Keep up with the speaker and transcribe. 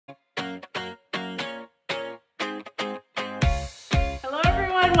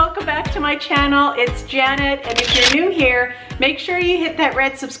everyone, welcome back to my channel. It's Janet, and if you're new here, make sure you hit that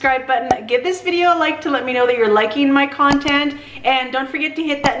red subscribe button. Give this video a like to let me know that you're liking my content, and don't forget to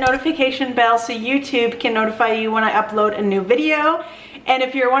hit that notification bell so YouTube can notify you when I upload a new video. And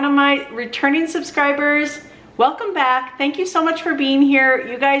if you're one of my returning subscribers, welcome back. Thank you so much for being here.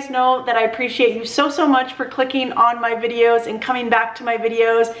 You guys know that I appreciate you so much for clicking on my videos and coming back to my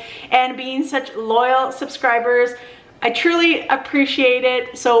videos and being such loyal subscribers. I truly appreciate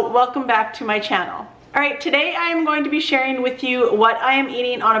it, so welcome back to my channel. All right, today I am going to be sharing with you what I am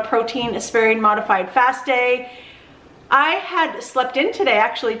eating on a protein sparing modified fast day. I had slept in today,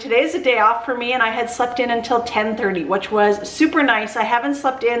 actually. Today is a day off for me, and I had slept in until 10:30, which was super nice. I haven't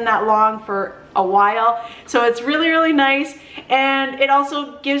slept in that long for a while, so it's really nice, and it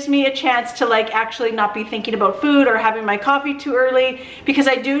also gives me a chance to like actually not be thinking about food or having my coffee too early, because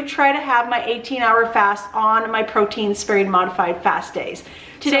I do try to have my 18-hour fast on my protein sparing modified fast days.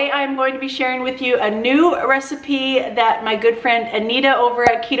 Today I'm going to be sharing with you a new recipe that my good friend Anita over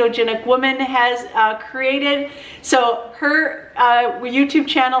at Ketogenic Woman has created. So her YouTube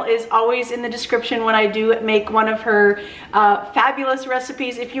channel is always in the description when I do make one of her fabulous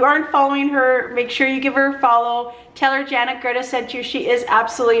recipes. If you aren't following her, make sure you give her a follow. Tell her Janet Greta sent you. She is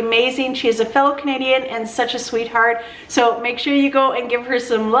absolutely amazing. She is a fellow Canadian and such a sweetheart. So make sure you go and give her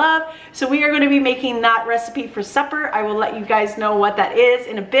some love. So we are going to be making that recipe for supper. I will let you guys know what that is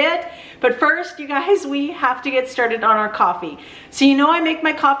in a bit. But first, you guys, we have to get started on our coffee. So you know I make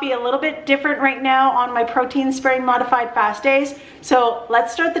my coffee a little bit different right now on my protein sparing modified fast days. So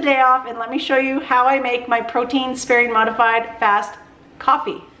let's start the day off and let me show you how I make my protein sparing modified fast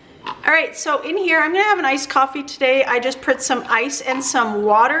coffee. All right, so in here, I'm gonna have an iced coffee today. I just put some ice and some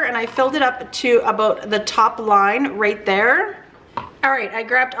water, and I filled it up to about the top line right there. All right, I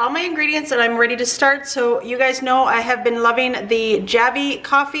grabbed all my ingredients and I'm ready to start. So you guys know I have been loving the JAVY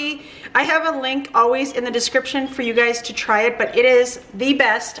coffee. I have a link always in the description for you guys to try it, but it is the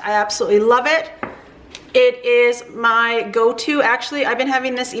best. I absolutely love it. It is my go-to. Actually, I've been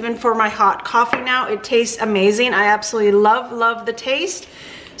having this even for my hot coffee now. It tastes amazing. I absolutely love the taste.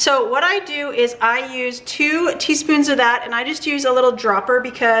 So what I do is I use 2 teaspoons of that, and I just use a little dropper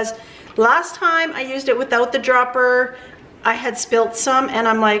because last time I used it without the dropper, I had spilt some, and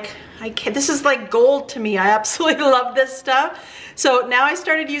I'm like, this is like gold to me. I absolutely love this stuff. So now I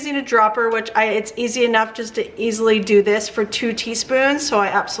started using a dropper, which it's easy enough just to easily do this for 2 teaspoons. So I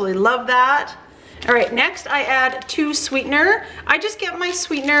absolutely love that. All right, next I add 2 sweetener. I just get my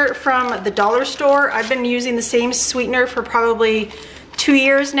sweetener from the dollar store. I've been using the same sweetener for probably 2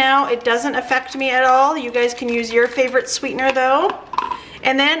 years now. It doesn't affect me at all. You guys can use your favorite sweetener though.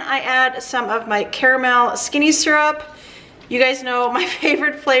 And then I add some of my caramel skinny syrup. You guys know my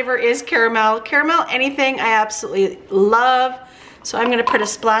favorite flavor is caramel. Caramel anything I absolutely love. So I'm gonna put a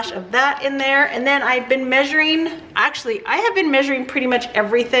splash of that in there. And then I've been measuring, actually I have been measuring pretty much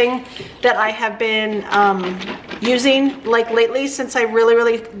everything that I have been using like lately, since I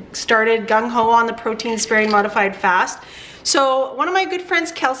really started gung-ho on the protein sparing modified fast. So one of my good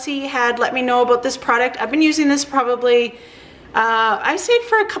friends, Kelsey, had let me know about this product. I've been using this probably, I've saved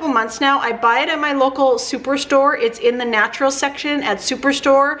for a couple months now. I buy it at my local superstore. It's in the natural section at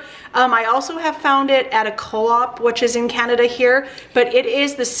Superstore. I also have found it at a co-op, which is in Canada here, but it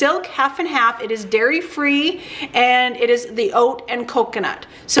is the Silk half and half. It is dairy free, and it is the oat and coconut.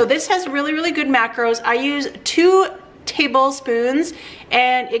 So this has really good macros. I use 2 tablespoons,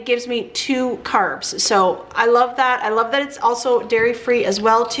 and it gives me 2 carbs. So I love that. I love that it's also dairy free as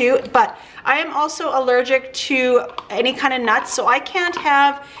well too, but I am also allergic to any kind of nuts, so I can't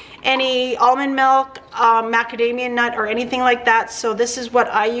have any almond milk, macadamia nut, or anything like that. So this is what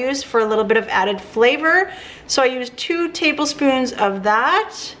I use for a little bit of added flavor. So I use 2 tablespoons of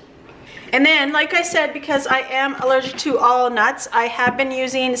that. And then, like I said, because I am allergic to all nuts, I have been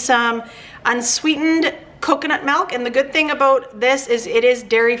using some unsweetened coconut milk, and the good thing about this is it is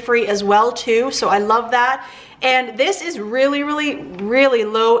dairy free as well too, so I love that. And this is really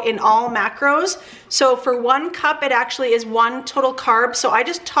low in all macros. So for 1 cup, it actually is 1 total carb. So I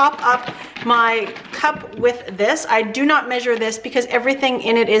just top up my cup with this. I do not measure this because everything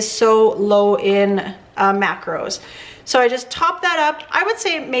in it is so low in macros. So I just top that up. I would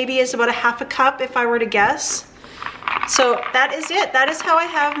say maybe it's about a half a cup if I were to guess. So that is it. That is how I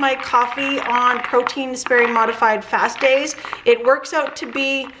have my coffee on protein sparing modified fast days. It works out to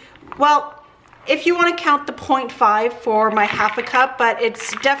be, well, if you want to count the 0.5 for my half a cup, but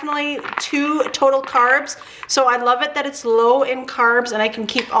it's definitely 2 total carbs. So I love it that it's low in carbs and I can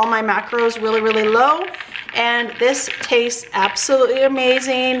keep all my macros really low. And this tastes absolutely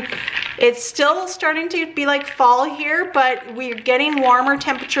amazing. It's still starting to be like fall here, but we're getting warmer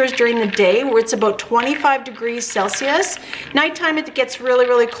temperatures during the day where it's about 25 degrees Celsius. Nighttime it gets really,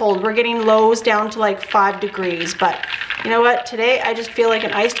 really cold. We're getting lows down to like 5 degrees, but you know what? Today I just feel like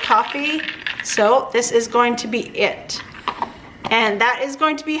an iced coffee, so this is going to be it. And that is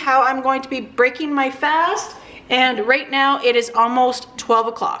going to be how I'm going to be breaking my fast. And right now it is almost 12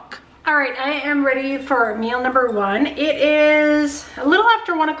 o'clock. All right, I am ready for meal number 1. It is a little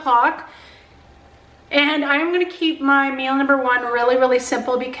after 1 o'clock. And I'm gonna keep my meal number 1 really, really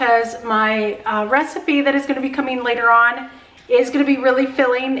simple because my recipe that is gonna be coming later on is gonna be really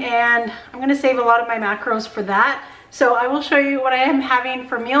filling, and I'm gonna save a lot of my macros for that. So I will show you what I am having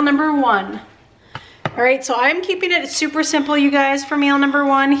for meal number 1. All right, so I'm keeping it super simple, you guys, for meal number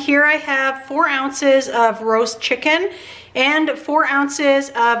 1. Here I have 4 ounces of roast chicken and 4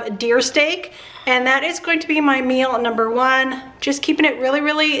 ounces of deer steak, and that is going to be my meal number 1. Just keeping it really,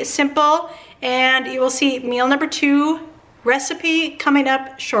 really simple, and you will see meal number 2 recipe coming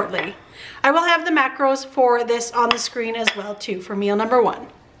up shortly. I will have the macros for this on the screen as well too for meal number 1.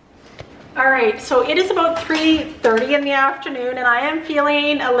 All right, so it is about 3:30 in the afternoon, and I am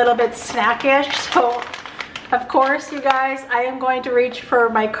feeling a little bit snackish, so of course, you guys, I am going to reach for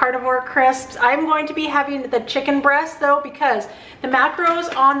my Carnivore crisps. I'm going to be having the chicken breast though, because the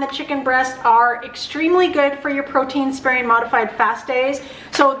macros on the chicken breast are extremely good for your protein sparing modified fast days.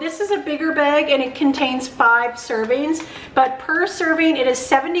 So this is a bigger bag and it contains 5 servings, but per serving it is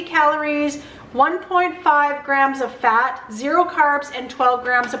 70 calories, 1.5 grams of fat, 0 carbs, and 12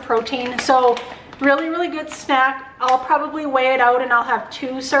 grams of protein. So really, really good snack. I'll probably weigh it out and I'll have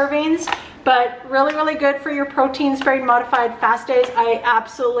 2 servings, but really, really good for your protein sparing modified fast days. I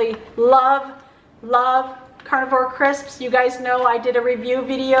absolutely love Carnivore crisps. You guys know I did a review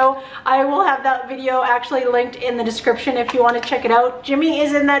video. I will have that video actually linked in the description if you want to check it out. Jimmy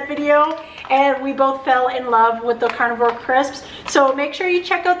is in that video and we both fell in love with the Carnivore crisps. So make sure you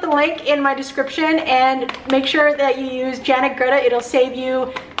check out the link in my description and make sure that you use janetgreta. It'll save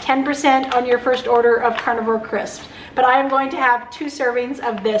you 10% on your first order of Carnivore crisps. But I am going to have 2 servings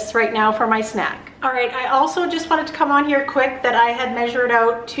of this right now for my snack. All right, I also just wanted to come on here quick that I had measured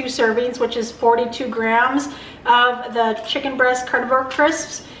out 2 servings, which is 42 grams of the chicken breast Carnivore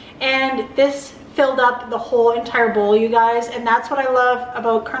crisps. And this filled up the whole entire bowl, you guys. And that's what I love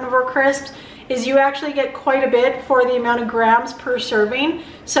about Carnivore crisps, is you actually get quite a bit for the amount of grams per serving.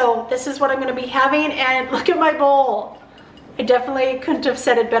 So this is what I'm gonna be having, and look at my bowl. I definitely couldn't have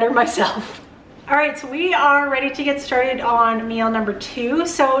said it better myself. All right, so we are ready to get started on meal number 2.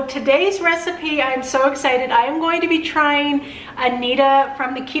 So today's recipe, I'm so excited. I am going to be trying Anita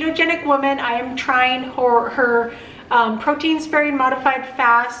from the Ketogenic Woman. I am trying her protein sparing modified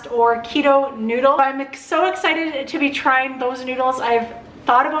fast or keto noodle. I'm so excited to be trying those noodles. I've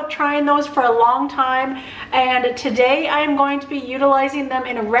thought about trying those for a long time, and today I am going to be utilizing them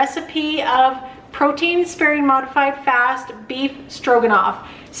in a recipe of protein sparing modified fast beef stroganoff.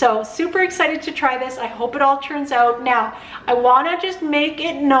 So super excited to try this. I hope it all turns out. Now, I want to just make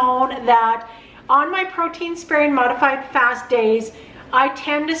it known that on my protein sparing modified fast days, I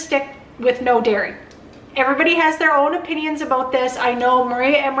tend to stick with no dairy. Everybody has their own opinions about this. I know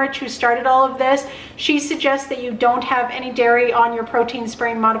Maria Emmerich, who started all of this, she suggests that you don't have any dairy on your protein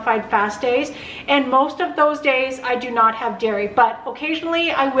sparing modified fast days. And most of those days I do not have dairy, but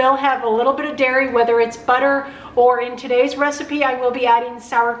occasionally I will have a little bit of dairy, whether it's butter or in today's recipe, I will be adding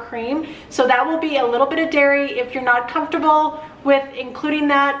sour cream. So that will be a little bit of dairy. If you're not comfortable with including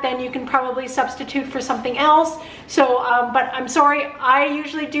that, then you can probably substitute for something else. So, but I'm sorry, I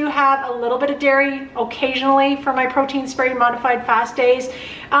usually do have a little bit of dairy occasionally for my protein sparing modified fast days.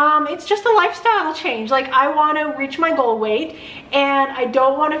 It's just a lifestyle change. Like, I want to reach my goal weight and I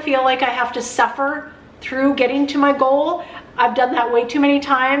don't want to feel like I have to suffer through getting to my goal. I've done that way too many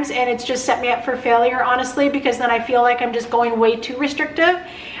times and it's just set me up for failure, honestly, because then I feel like I'm just going way too restrictive.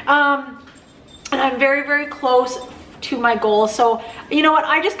 And I'm very, very close to my goal. So you know what,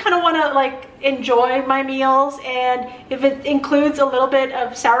 I just kind of want to like enjoy my meals, and if it includes a little bit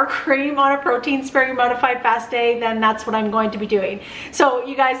of sour cream on a protein sparing modified fast day, then that's what I'm going to be doing. So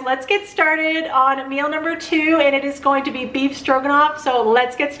you guys, let's get started on meal number 2, and it is going to be beef stroganoff. So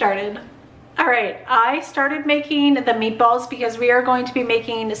let's get started. All right, I started making the meatballs because we are going to be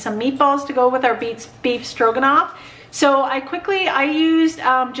making some meatballs to go with our beef stroganoff. So I used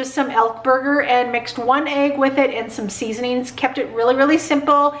just some elk burger and mixed 1 egg with it and some seasonings, kept it really, really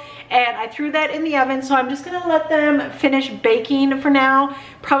simple, and I threw that in the oven. So I'm just gonna let them finish baking for now.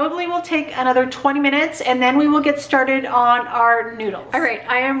 Probably will take another 20 minutes and then we will get started on our noodles. All right,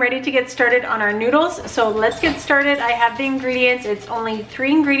 I am ready to get started on our noodles. So let's get started. I have the ingredients. It's only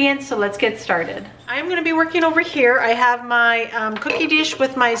 3 ingredients, so let's get started. I'm gonna be working over here. I have my cookie dish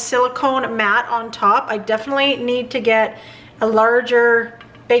with my silicone mat on top. I definitely need to get a larger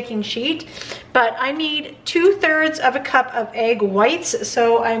baking sheet, but I need 2/3 of a cup of egg whites.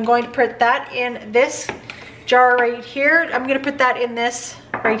 So I'm going to put that in this jar right here. I'm gonna put that in this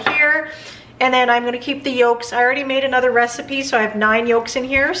right here. And then I'm gonna keep the yolks. I already made another recipe, so I have 9 yolks in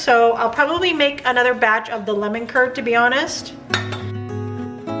here. So I'll probably make another batch of the lemon curd, to be honest.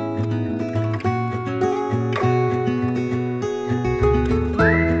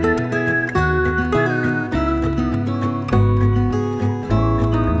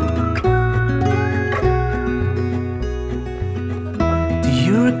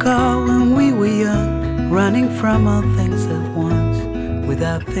 When we were young, running from all things at once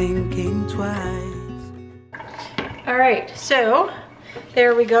without thinking twice. All right, so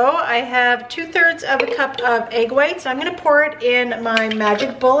there we go. I have 2/3 of a cup of egg whites. I'm gonna pour it in my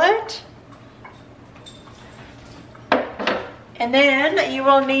magic bullet. And then you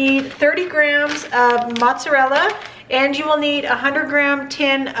will need 30 grams of mozzarella, and you will need a 100-gram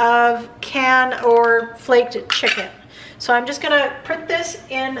tin of canned or flaked chicken. So I'm just gonna put this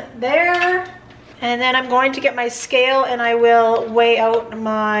in there, and then I'm going to get my scale and I will weigh out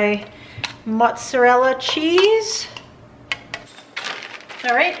my mozzarella cheese.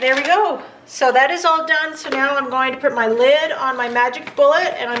 All right, there we go. So that is all done. So now I'm going to put my lid on my magic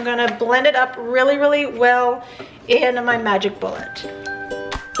bullet and I'm gonna blend it up really, really well in my magic bullet.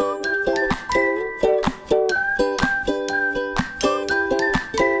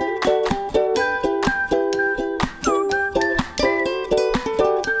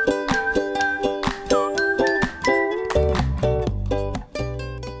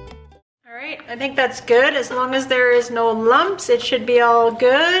 I think that's good. As long as there is no lumps, it should be all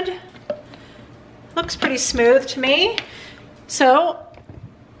good. Looks pretty smooth to me. So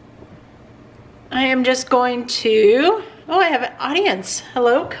I am just going to, oh, I have an audience.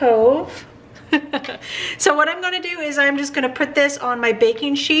 Hello, Cove. So what I'm going to do is I'm just going to put this on my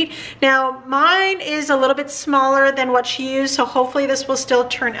baking sheet. Now mine is a little bit smaller than what she used, so hopefully this will still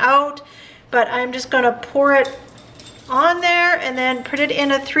turn out, but I'm just going to pour it on there and then put it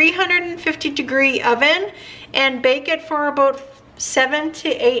in a 350-degree oven and bake it for about 7 to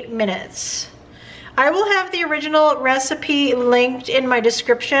 8 minutes. I will have the original recipe linked in my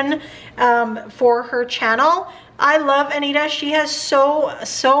description for her channel. I love Anita. She has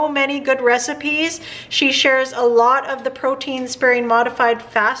so many good recipes. She shares a lot of the protein sparing modified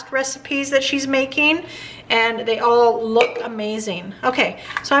fast recipes that she's making, and they all look amazing. Okay,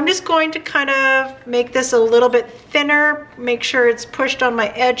 so I'm just going to kind of make this a little bit thinner, make sure it's pushed on my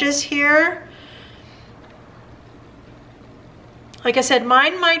edges here. Like I said,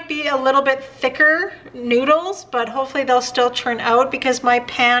 mine might be a little bit thicker noodles, but hopefully they'll still turn out because my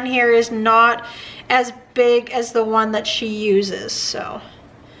pan here is not as big as the one that she uses. So,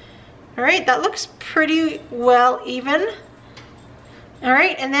 all right, that looks pretty well even. All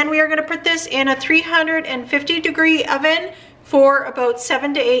right, and then we are gonna put this in a 350-degree oven for about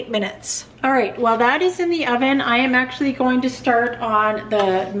 7 to 8 minutes. All right, while that is in the oven, I am actually going to start on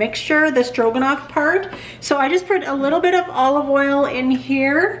the mixture, the stroganoff part. So I just put a little bit of olive oil in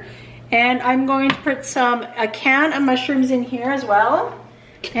here, and I'm going to put a can of mushrooms in here as well.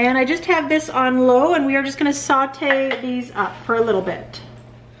 And I just have this on low, and we are just gonna saute these up for a little bit.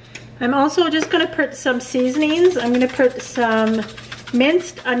 I'm also just gonna put some seasonings. I'm gonna put some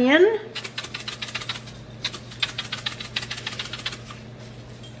minced onion,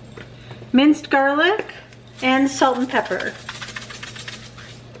 minced garlic, and salt and pepper.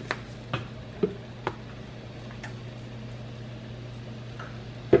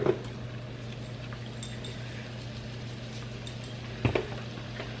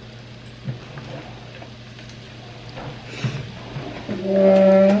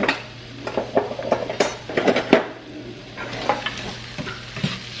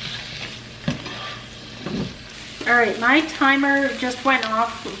 All right, my timer just went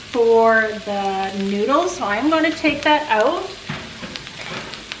off for the noodles, so I'm going to take that out.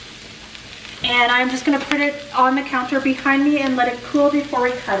 And I'm just going to put it on the counter behind me and let it cool before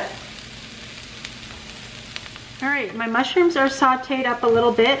we cut it. All right, my mushrooms are sauteed up a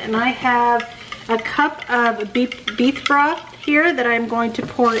little bit, and I have a cup of beef broth here that I'm going to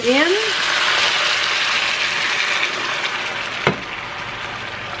pour in.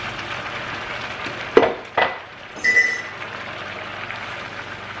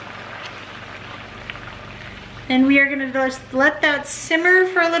 And we are gonna just let that simmer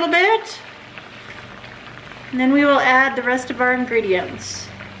for a little bit. And then we will add the rest of our ingredients.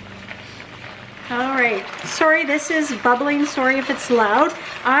 All right, sorry this is bubbling, sorry if it's loud.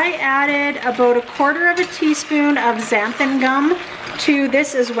 I added about 1/4 teaspoon of xanthan gum to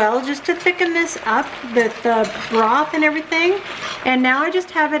this as well, just to thicken this up, the broth and everything. And now I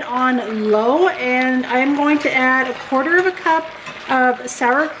just have it on low, and I'm going to add 1/4 cup of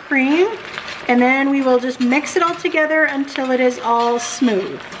sour cream, and then we will just mix it all together until it is all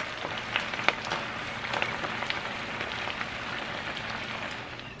smooth.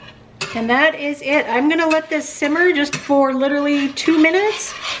 And that is it. I'm gonna let this simmer just for literally 2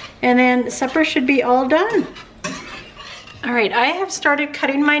 minutes, and then supper should be all done. All right, I have started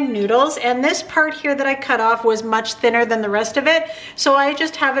cutting my noodles, and this part here that I cut off was much thinner than the rest of it. So I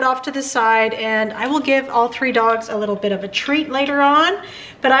just have it off to the side, and I will give all 3 dogs a little bit of a treat later on.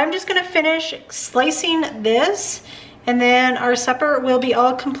 But I'm just gonna finish slicing this, and then our supper will be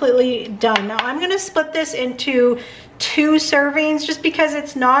all completely done. Now I'm gonna split this into 2 servings just because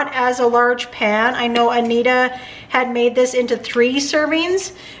it's not as a large pan. I know Anita had made this into 3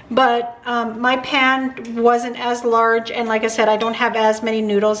 servings, but my pan wasn't as large, and like I said, I don't have as many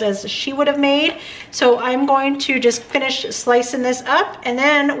noodles as she would have made. So I'm going to just finish slicing this up, and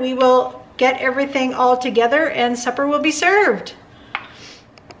then we will get everything all together and supper will be served.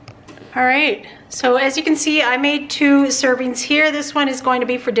 All right, so as you can see, I made 2 servings here. This one is going to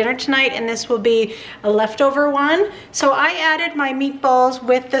be for dinner tonight, and this will be a leftover one. So I added my meatballs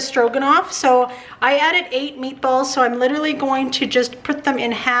with the stroganoff. So I added 8 meatballs, so I'm literally going to just put them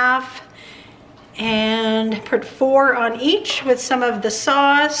in half and put 4 on each with some of the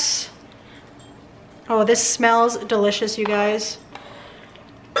sauce. Oh, this smells delicious, you guys.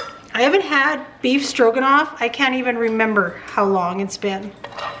 I haven't had beef stroganoff. I can't even remember how long it's been.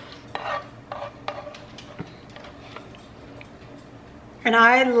 And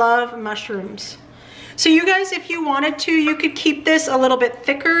I love mushrooms. So you guys, if you wanted to, you could keep this a little bit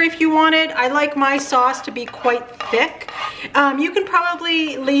thicker if you wanted. I like my sauce to be quite thick. You can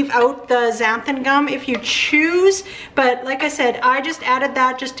probably leave out the xanthan gum if you choose, but like I said, I just added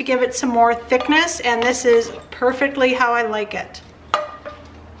that just to give it some more thickness, and this is perfectly how I like it.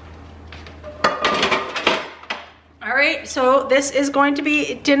 All right, so this is going to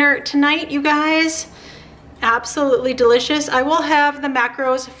be dinner tonight, you guys. Absolutely delicious. I will have the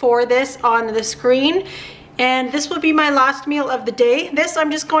macros for this on the screen, and this will be my last meal of the day. This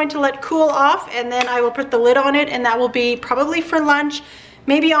I'm just going to let cool off, and then I will put the lid on it, and that will be probably for lunch,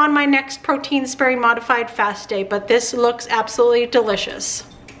 maybe on my next protein sparing modified fast day, but this looks absolutely delicious.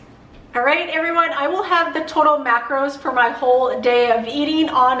 All right, everyone, I will have the total macros for my whole day of eating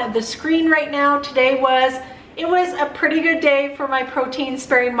on the screen right now. It was a pretty good day for my protein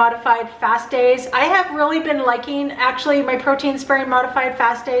sparing modified fast days. I have really been liking actually my protein sparing modified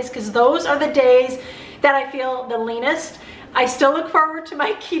fast days because those are the days that I feel the leanest. I still look forward to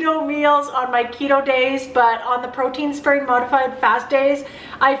my keto meals on my keto days, but on the protein sparing modified fast days,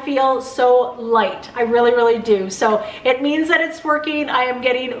 I feel so light. I really, really do. So it means that it's working. I am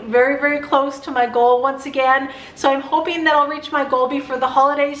getting very, very close to my goal once again. So I'm hoping that I'll reach my goal before the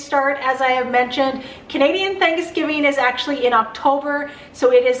holidays start. As I have mentioned, Canadian Thanksgiving is actually in October.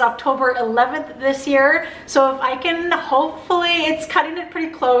 So it is October 11th this year. So if I can, hopefully it's cutting it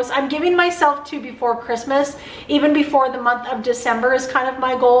pretty close. I'm giving myself to before Christmas, even before the month of December is kind of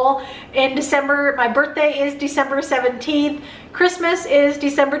my goal. In December, my birthday is December 17th. Christmas is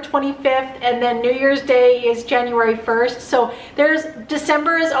December 25th, and then New Year's Day is January 1st. So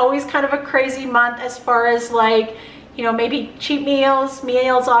December is always kind of a crazy month as far as like, you know, maybe cheat meals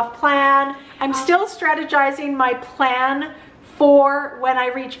off plan. I'm still strategizing my plan for when I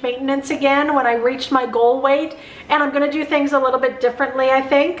reach maintenance again, when I reach my goal weight, and I'm gonna do things a little bit differently, I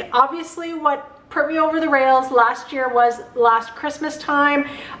think. Obviously, what put me over the rails last year was last Christmas time.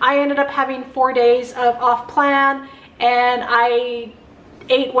 I ended up having 4 days of off plan, and I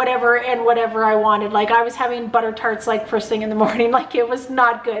ate whatever I wanted. Like I was having butter tarts like first thing in the morning, like it was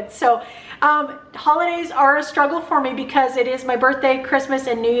not good. So holidays are a struggle for me because it is my birthday, Christmas,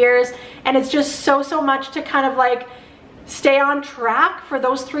 and New Year's, and it's just so much to kind of like stay on track for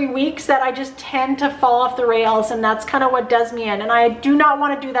those 3 weeks that I just tend to fall off the rails, and that's kind of what does me in, and I do not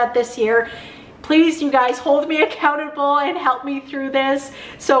want to do that this year. please, you guys, hold me accountable and help me through this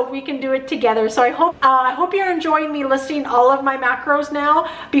so we can do it together. So I hope you're enjoying me listing all of my macros now.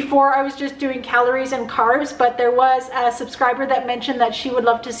 Before I was just doing calories and carbs, but there was a subscriber that mentioned that she would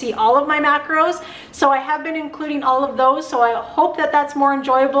love to see all of my macros. So I have been including all of those. So I hope that that's more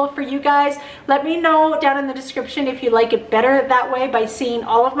enjoyable for you guys. Let me know down in the description if you like it better that way by seeing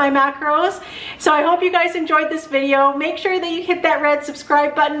all of my macros. So I hope you guys enjoyed this video. Make sure that you hit that red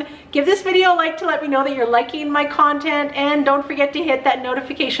subscribe button. Give this video a like to let me know that you're liking my content, and don't forget to hit that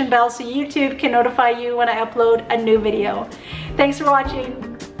notification bell so YouTube can notify you when I upload a new video. Thanks for watching.